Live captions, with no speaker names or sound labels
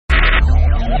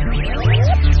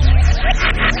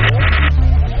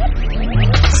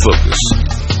Focus.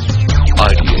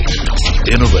 Ideate.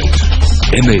 Innovate.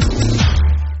 Enable.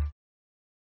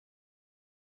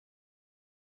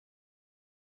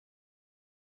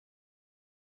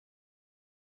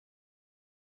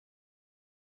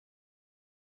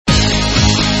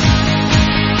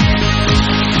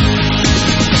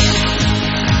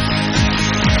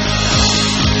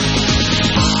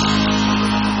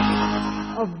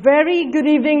 Very good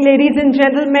evening, ladies and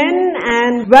gentlemen,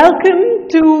 and welcome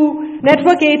to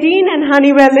Network 18 and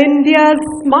Honeywell India's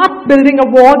Smart Building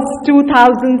Awards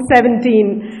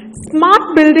 2017.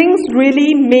 Smart buildings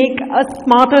really make a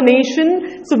smarter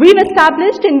nation. So we've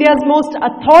established India's most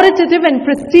authoritative and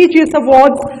prestigious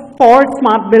awards for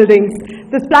smart buildings.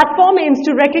 This platform aims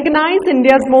to recognize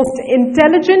India's most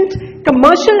intelligent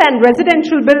commercial and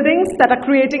residential buildings that are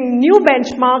creating new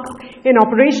benchmarks in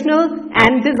operational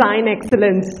and design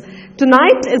excellence.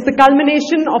 Tonight is the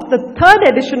culmination of the third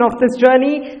edition of this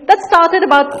journey that started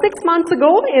about 6 months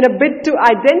ago in a bid to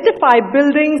identify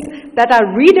buildings that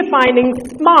are redefining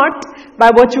smart by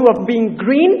virtue of being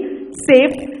green,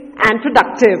 safe, and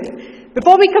productive.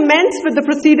 Before we commence with the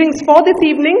proceedings for this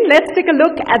evening, let's take a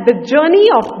look at the journey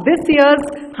of this year's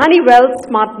Honeywell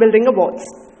Smart Building Awards.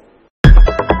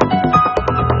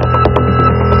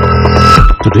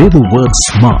 Today the word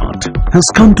smart has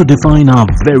come to define our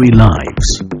very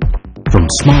lives. From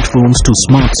smartphones to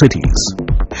smart cities,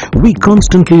 we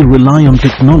constantly rely on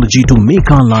technology to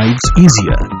make our lives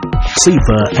easier,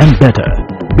 safer and better.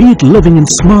 Be it living in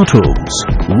smart homes,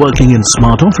 working in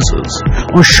smart offices,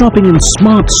 or shopping in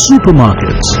smart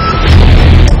supermarkets.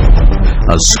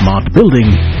 A smart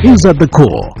building is at the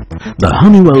core. The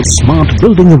Honeywell Smart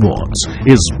Building Awards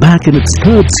is back in its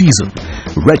third season,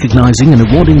 recognizing and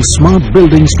awarding smart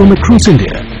buildings from across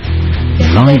India.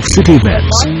 Live city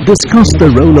events discussed the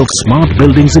role of smart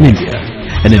buildings in India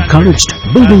and encouraged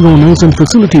building owners and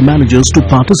facility managers to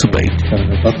participate.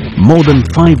 More than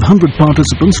 500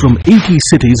 participants from 80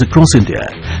 cities across India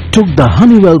took the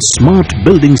Honeywell Smart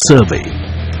Building Survey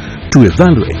to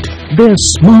evaluate their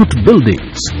smart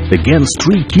buildings against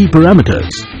 3 key parameters: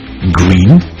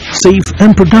 green, safe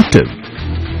and productive.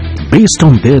 Based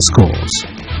on their scores,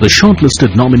 the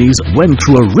shortlisted nominees went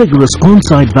through a rigorous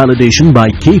on-site validation by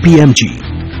KPMG,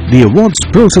 the awards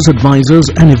process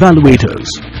advisors and evaluators.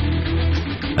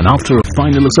 And after a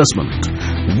final assessment,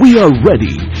 we are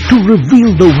ready to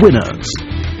reveal the winners.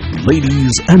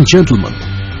 Ladies and gentlemen,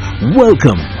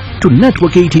 welcome to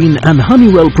Network 18 and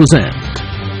Honeywell present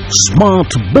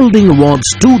Smart Building Awards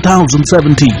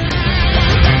 2017.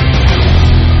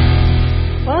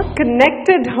 Well,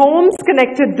 connected homes,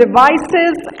 connected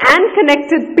devices, and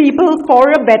connected people for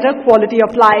a better quality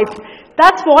of life.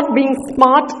 That's what being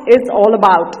smart is all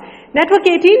about. Network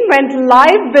 18 went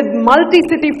live with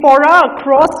multi-city fora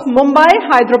across Mumbai,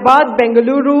 Hyderabad,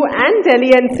 Bengaluru and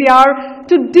Delhi NCR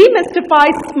to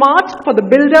demystify smart for the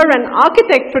builder and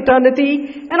architect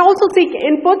fraternity and also seek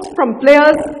inputs from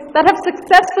players that have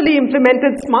successfully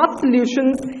implemented smart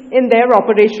solutions in their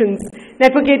operations.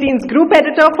 Network 18's group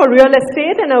editor for real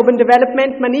estate and urban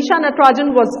development, Manisha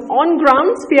Natarajan, was on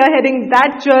ground spearheading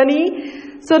that journey.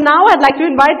 So now I'd like to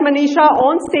invite Manisha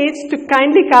on stage to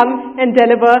kindly come and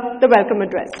deliver the welcome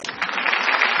address.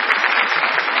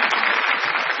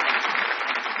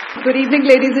 Good evening,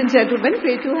 ladies and gentlemen.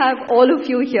 Great to have all of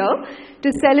you here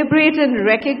to celebrate and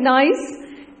recognize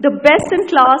the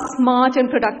best-in-class smart and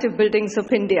productive buildings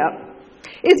of India.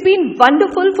 It's been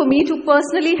wonderful for me to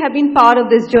personally have been part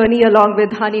of this journey along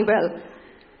with Honeywell.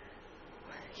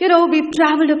 You know, we've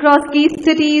traveled across key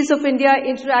cities of India,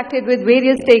 interacted with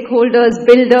various stakeholders,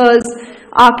 builders,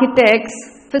 architects,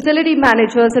 facility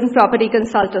managers and property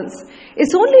consultants.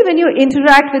 It's only when you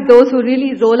interact with those who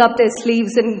really roll up their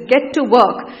sleeves and get to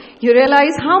work, you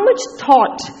realize how much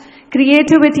thought,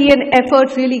 creativity and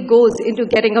effort really goes into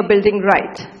getting a building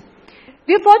right.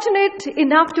 We're fortunate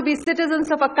enough to be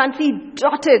citizens of a country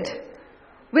dotted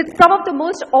with some of the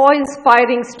most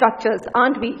awe-inspiring structures,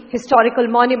 aren't we? Historical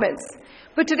monuments.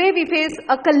 But today we face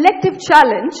a collective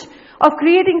challenge of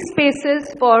creating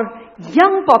spaces for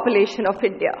young population of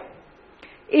India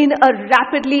in a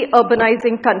rapidly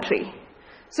urbanizing country.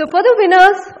 So for the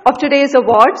winners of today's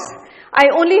awards, I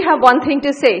only have one thing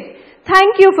to say.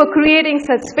 Thank you for creating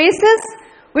such spaces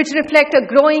which reflect a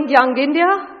growing young India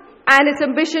and its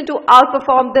ambition to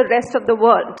outperform the rest of the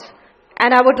world.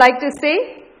 And I would like to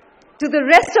say to the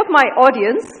rest of my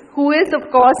audience, who is of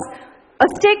course a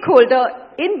stakeholder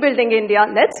in building India,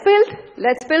 let's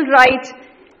build right,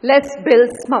 let's build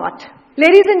smart.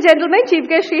 Ladies and gentlemen, Chief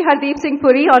Guest Shri Hardeep Singh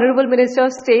Puri, Honorable Minister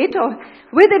of State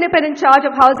with independent charge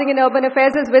of Housing and Urban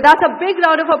Affairs is with us. A big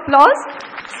round of applause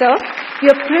Sir, we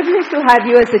are privileged to have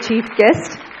you as the chief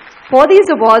guest. For these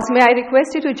awards, may I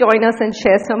request you to join us and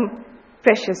share some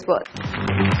precious words.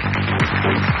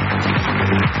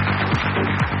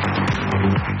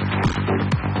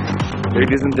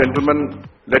 Ladies and gentlemen,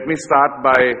 let me start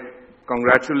by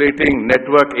congratulating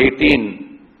Network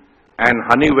 18 and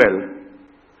Honeywell,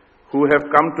 who have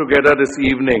come together this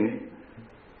evening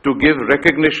to give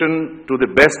recognition to the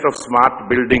best of smart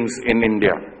buildings in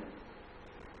India.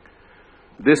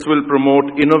 This will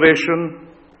promote innovation,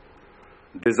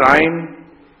 design,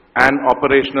 and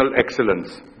operational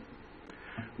excellence.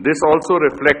 This also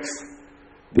reflects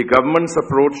the government's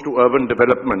approach to urban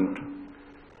development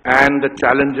and the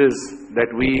challenges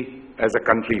that we as a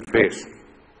country face.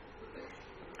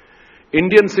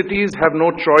 Indian cities have no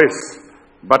choice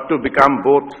but to become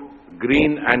both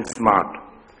green and smart.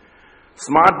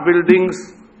 Smart buildings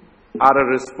are a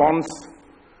response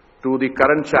to the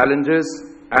current challenges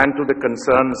and to the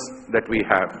concerns that we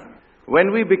have.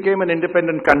 When we became an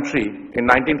independent country in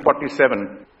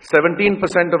 1947,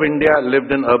 17% of India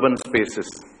lived in urban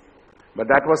spaces. But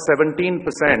that was 17%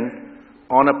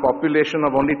 on a population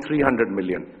of only 300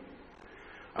 million.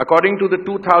 According to the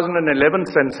 2011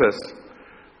 census,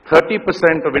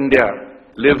 30% of India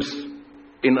lives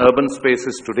in urban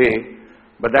spaces today,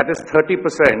 but that is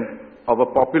 30% of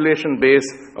a population base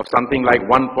of something like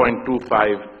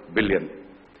 1.25 billion.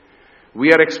 We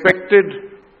are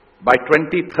expected by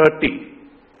 2030,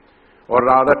 or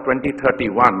rather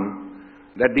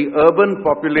 2031, that the urban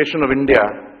population of India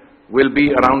will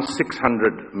be around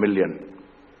 600 million.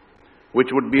 Which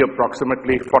would be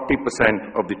approximately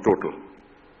 40% of the total.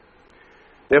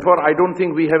 Therefore, I don't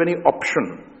think we have any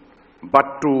option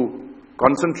but to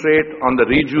concentrate on the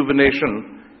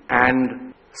rejuvenation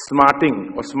and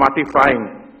smarting or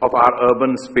smartifying of our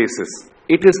urban spaces.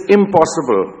 It is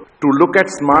impossible to look at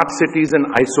smart cities in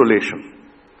isolation.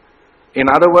 In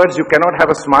other words, you cannot have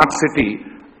a smart city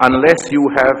unless you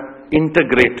have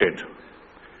integrated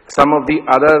some of the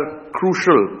other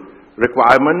crucial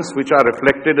requirements which are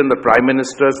reflected in the Prime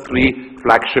Minister's 3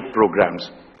 flagship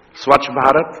programs: Swachh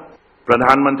Bharat,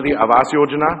 Pradhan Mantri Awas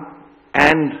Yojana,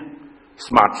 and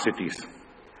Smart Cities.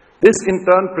 This in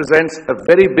turn presents a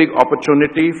very big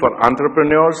opportunity for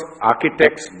entrepreneurs,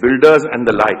 architects, builders, and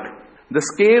the like. The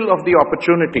scale of the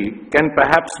opportunity can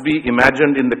perhaps be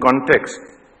imagined in the context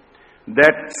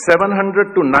that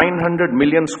 700 to 900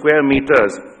 million square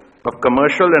meters of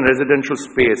commercial and residential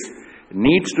space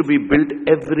needs to be built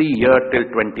every year till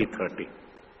 2030.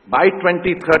 By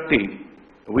 2030,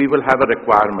 we will have a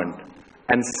requirement,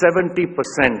 and 70%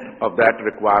 of that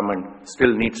requirement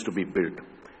still needs to be built.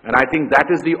 And I think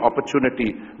that is the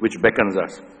opportunity which beckons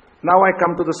us. Now I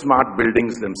come to the smart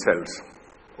buildings themselves.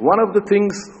 One of the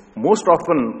things most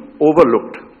often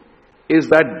overlooked is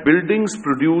that buildings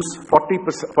produce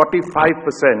 45%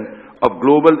 of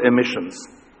global emissions.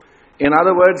 In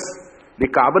other words, the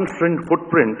carbon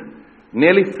footprint,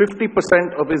 nearly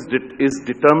 50% of it is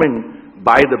determined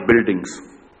by the buildings.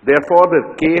 Therefore,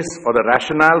 the case or the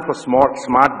rationale for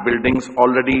smart buildings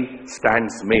already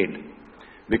stands made.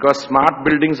 Because smart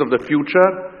buildings of the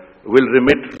future will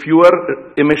remit fewer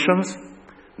emissions,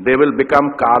 they will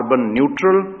become carbon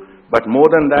neutral, but more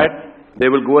than that, they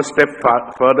will go a step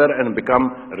further and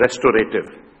become restorative.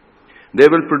 They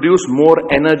will produce more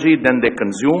energy than they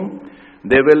consume,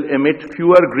 they will emit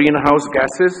fewer greenhouse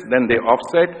gases than they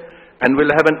offset, and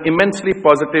will have an immensely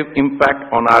positive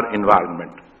impact on our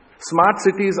environment. Smart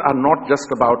cities are not just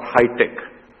about high-tech.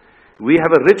 We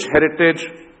have a rich heritage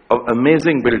of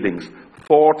amazing buildings,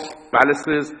 forts,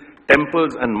 palaces,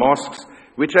 temples, and mosques,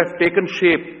 which have taken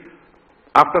shape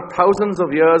after thousands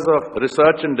of years of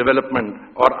research and development,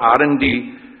 or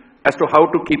R&D, as to how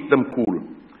to keep them cool.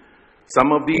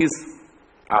 Some of these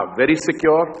are very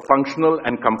secure, functional,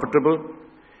 and comfortable.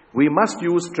 We must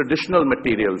use traditional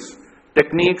materials,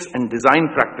 techniques, and design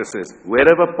practices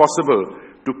wherever possible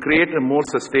to create a more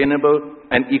sustainable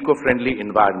and eco-friendly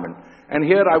environment. And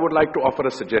here I would like to offer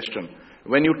a suggestion.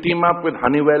 When you team up with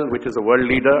Honeywell, which is a world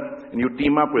leader, and you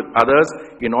team up with others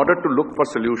in order to look for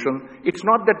solutions, it's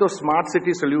not that those smart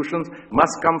city solutions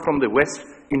must come from the West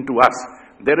into us.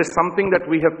 There is something that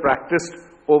we have practiced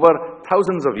over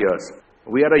thousands of years.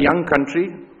 We are a young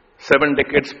country, 7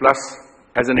 decades plus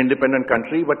as an independent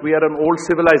country, but we are an old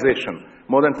civilization,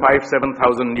 more than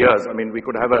 7,000 years. I mean, we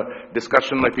could have a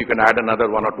discussion if you can add another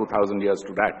 1,000 or 2,000 years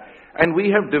to that. And we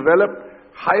have developed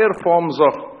higher forms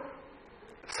of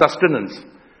sustenance.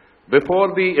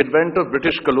 Before the advent of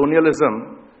British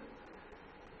colonialism,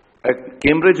 a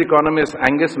Cambridge economist,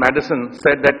 Angus Maddison,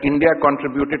 said that India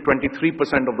contributed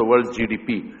 23% of the world's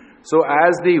GDP. So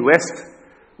as the West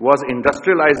was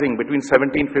industrializing between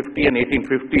 1750 and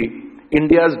 1850,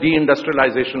 India's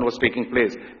deindustrialization was taking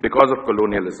place because of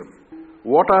colonialism.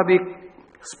 What are the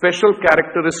special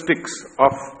characteristics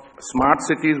of smart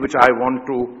cities which I want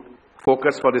to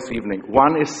focus for this evening?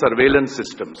 One is surveillance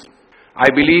systems.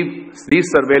 I believe these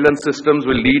surveillance systems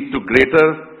will lead to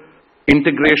greater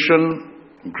integration,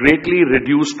 greatly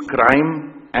reduced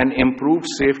crime, and improved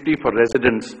safety for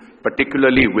residents,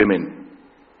 particularly women.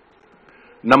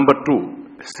 Number two,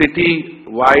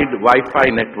 city-wide Wi-Fi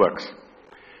networks.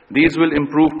 These will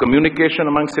improve communication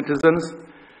among citizens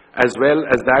as well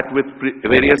as that with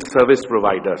various service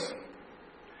providers.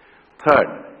 Third,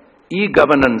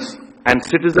 e-governance and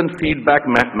citizen feedback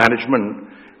management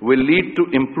will lead to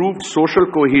improved social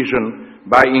cohesion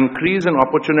by increase in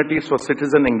opportunities for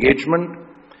citizen engagement,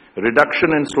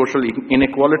 reduction in social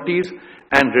inequalities,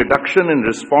 and reduction in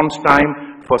response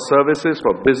time for services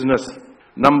for business.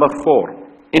 Number four,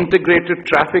 integrated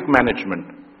traffic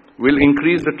management will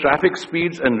increase the traffic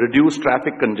speeds and reduce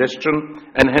traffic congestion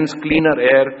and hence cleaner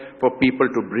air for people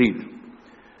to breathe.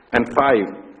 And five,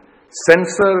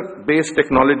 sensor-based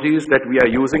technologies that we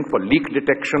are using for leak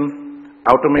detection,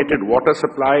 automated water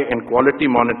supply and quality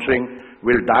monitoring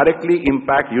will directly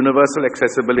impact universal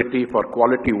accessibility for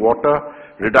quality water,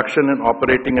 reduction in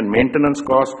operating and maintenance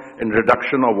costs, and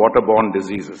reduction of waterborne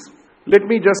diseases. Let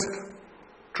me just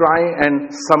try and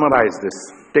summarize this.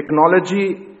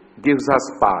 Technology gives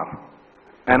us power.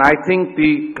 And I think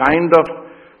the kind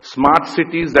of smart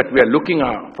cities that we are looking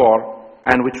for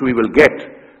and which we will get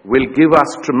will give us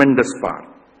tremendous power.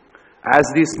 As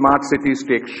these smart cities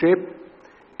take shape,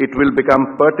 it will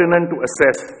become pertinent to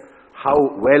assess how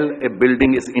well a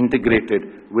building is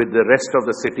integrated with the rest of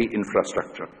the city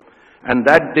infrastructure. And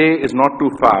that day is not too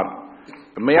far.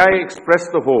 May I express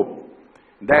the hope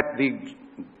that the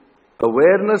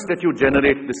awareness that you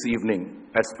generate this evening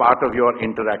as part of your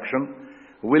interaction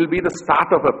will be the start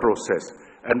of a process,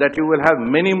 and that you will have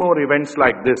many more events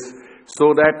like this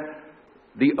so that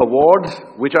the awards,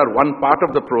 which are one part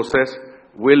of the process,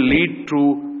 will lead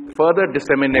to further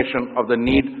dissemination of the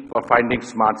need for finding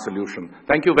smart solutions.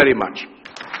 Thank you very much.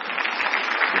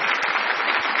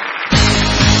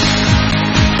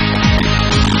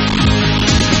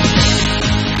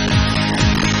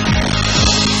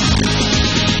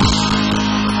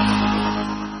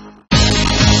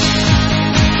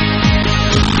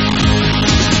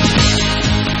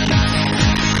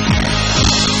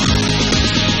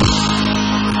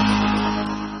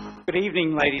 Good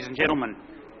evening, ladies and gentlemen.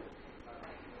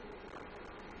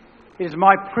 It is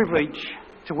my privilege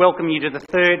to welcome you to the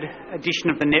third edition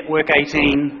of the Network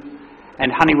 18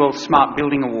 and Honeywell Smart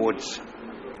Building Awards.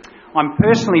 I'm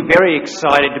personally very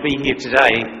excited to be here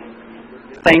today.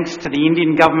 Thanks to the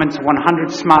Indian government's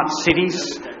 100 Smart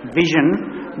Cities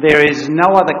vision, there is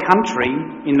no other country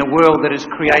in the world that has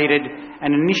created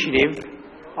an initiative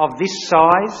of this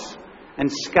size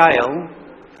and scale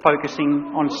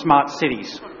focusing on smart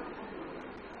cities.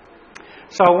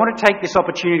 So I want to take this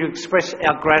opportunity to express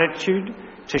our gratitude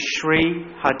to Shri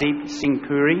Hardeep Singh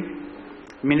Puri,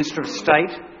 Minister of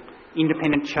State,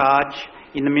 Independent Charge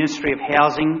in the Ministry of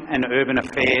Housing and Urban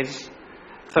Affairs,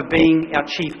 for being our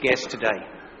chief guest today.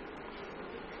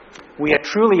 We are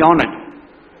truly honoured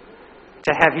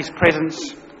to have his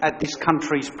presence at this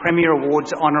country's premier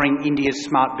awards honouring India's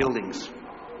smart buildings.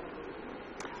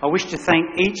 I wish to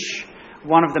thank each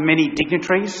one of the many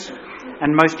dignitaries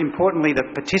and most importantly the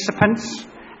participants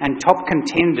and top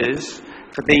contenders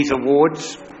for these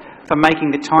awards for making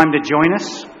the time to join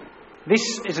us. This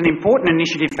is an important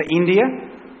initiative for India,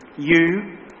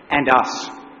 you and us.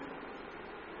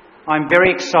 I'm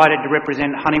very excited to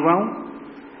represent Honeywell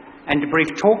and to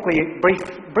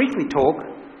briefly talk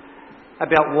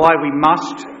about why we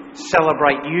must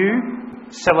celebrate you,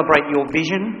 celebrate your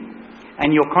vision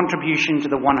and your contribution to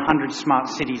the 100 Smart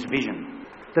Cities vision.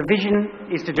 The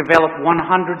vision is to develop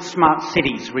 100 smart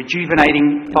cities,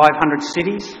 rejuvenating 500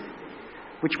 cities,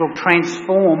 which will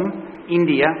transform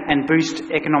India and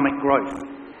boost economic growth.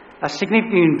 A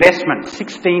significant investment,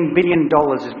 $16 billion,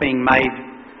 is being made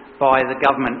by the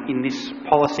government in this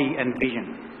policy and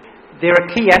vision. There are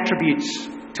key attributes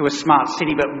to a smart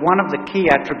city, but one of the key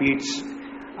attributes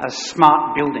are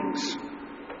smart buildings.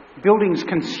 Buildings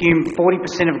consume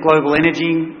 40% of global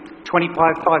energy,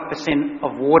 25%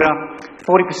 of water,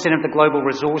 40% of the global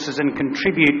resources, and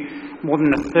contribute more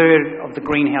than a third of the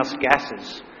greenhouse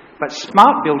gases. But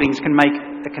smart buildings can make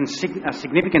a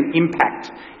significant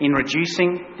impact in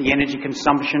reducing the energy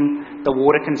consumption, the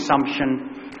water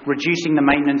consumption, reducing the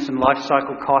maintenance and life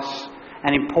cycle costs,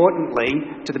 and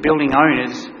importantly, to the building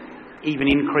owners, even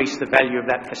increase the value of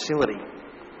that facility.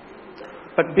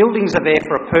 But buildings are there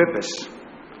for a purpose.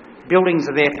 Buildings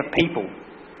are there for people.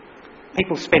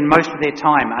 People spend most of their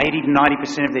time, 80 to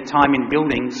 90% of their time in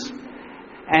buildings,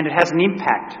 and it has an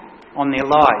impact on their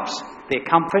lives. Their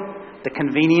comfort, the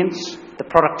convenience, the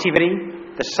productivity,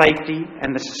 the safety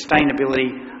and the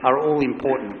sustainability are all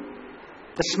important.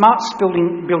 The Smart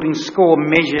Building Score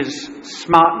measures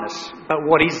smartness, but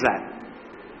what is that?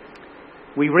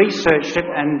 We researched it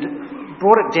and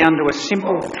brought it down to a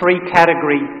simple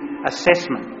 3-category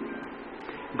assessment: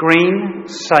 green,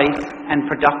 safe and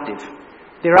productive.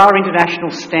 There are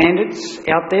international standards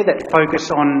out there that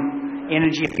focus on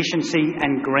energy efficiency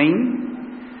and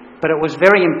green, but it was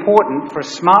very important for a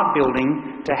smart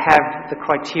building to have the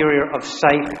criteria of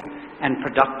safe and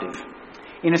productive.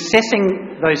 In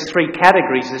assessing those 3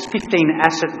 categories, there's 15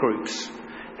 asset groups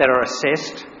that are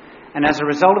assessed, and as a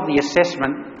result of the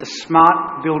assessment, the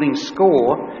Smart Building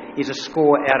Score is a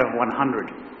score out of 100.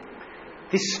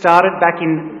 This started back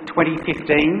in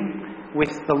 2015 with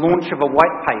the launch of a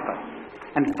white paper,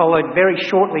 and followed very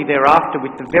shortly thereafter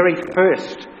with the very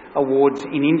first awards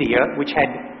in India, which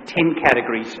had 10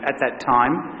 categories at that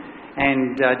time,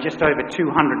 and just over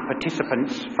 200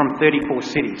 participants from 34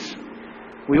 cities.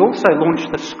 We also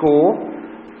launched the score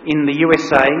in the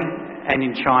USA and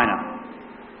in China.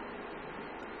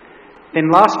 Then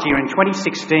last year, in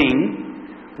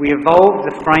 2016, we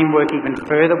evolved the framework even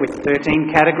further with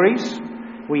 13 categories.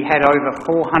 We had over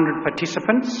 400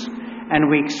 participants, and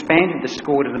we expanded the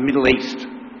score to the Middle East.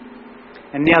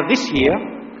 And now this year,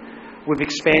 we've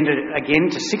expanded it again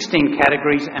to 16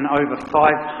 categories and over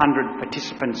 500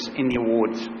 participants in the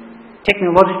awards.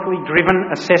 Technologically driven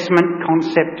assessment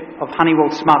concept of Honeywell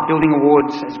Smart Building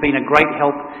Awards has been a great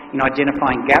help in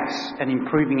identifying gaps and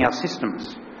improving our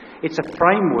systems. It's a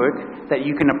framework that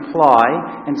you can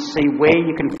apply and see where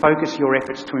you can focus your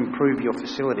efforts to improve your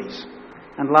facilities.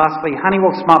 And lastly,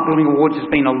 Honeywell Smart Building Awards has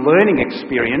been a learning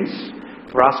experience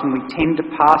for us, and we tend to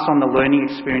pass on the learning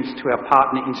experience to our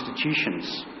partner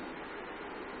institutions.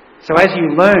 So as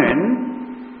you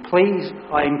learn, please,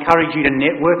 I encourage you to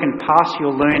network and pass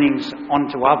your learnings on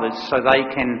to others so they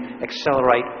can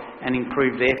accelerate and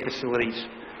improve their facilities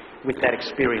with that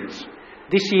experience.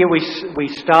 This year we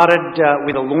started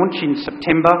with a launch in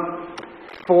September,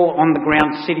 4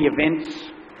 on-the-ground city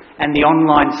events, and the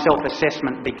online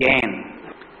self-assessment began.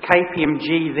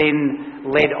 KPMG then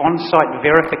led on-site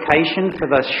verification for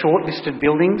the shortlisted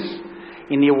buildings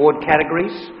in the award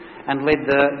categories and led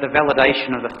the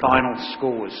validation of the final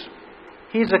scores.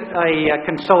 Here's a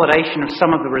consolidation of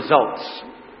some of the results.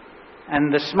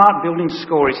 And the Smart Building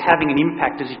Score is having an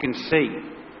impact, as you can see.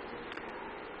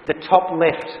 The top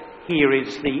left here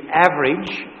is the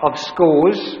average of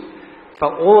scores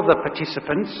for all of the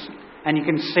participants, and you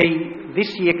can see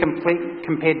this year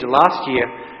compared to last year,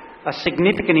 a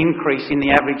significant increase in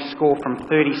the average score from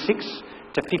 36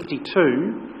 to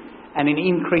 52, and an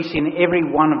increase in every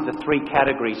one of the 3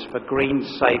 categories for green,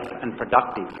 safe and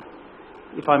productive.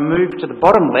 If I move to the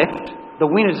bottom left, the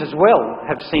winners as well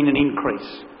have seen an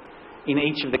increase in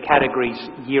each of the categories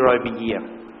year over year.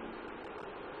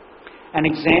 An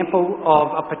example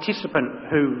of a participant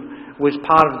who was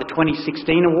part of the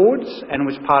 2016 awards and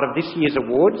was part of this year's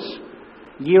awards,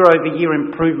 year over year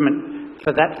improvement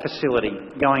for that facility,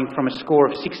 going from a score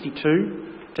of 62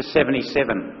 to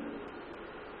 77.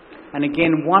 And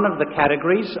again, one of the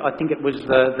categories, I think it was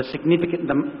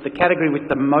the category with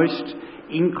the most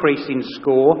increase in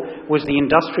score was the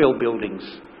industrial buildings.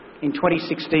 In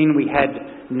 2016 we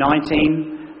had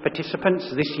 19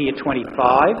 participants, this year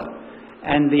 25,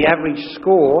 and the average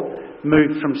score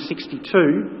moved from 62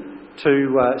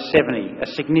 to 70, a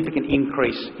significant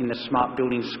increase in the Smart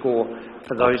Building Score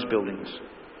for those buildings.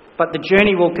 But the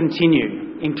journey will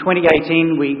continue. In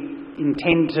 2018 we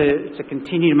intend to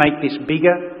continue to make this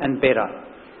bigger and better.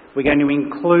 We're going to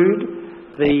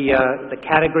include the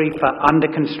category for under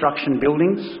construction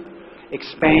buildings,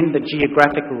 expand the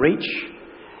geographic reach,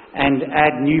 and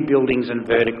add new buildings and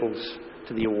verticals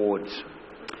to the awards.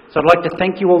 So I'd like to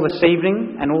thank you all this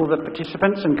evening and all the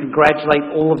participants, and congratulate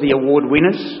all of the award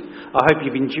winners. I hope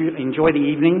you've enjoyed the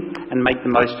evening and make the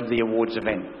most of the awards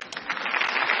event.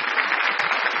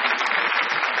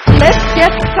 Let's get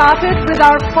started with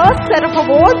our first set of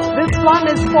awards. This one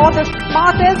is for the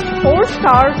smartest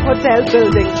 4-star hotel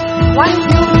building. One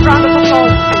huge round of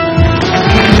applause.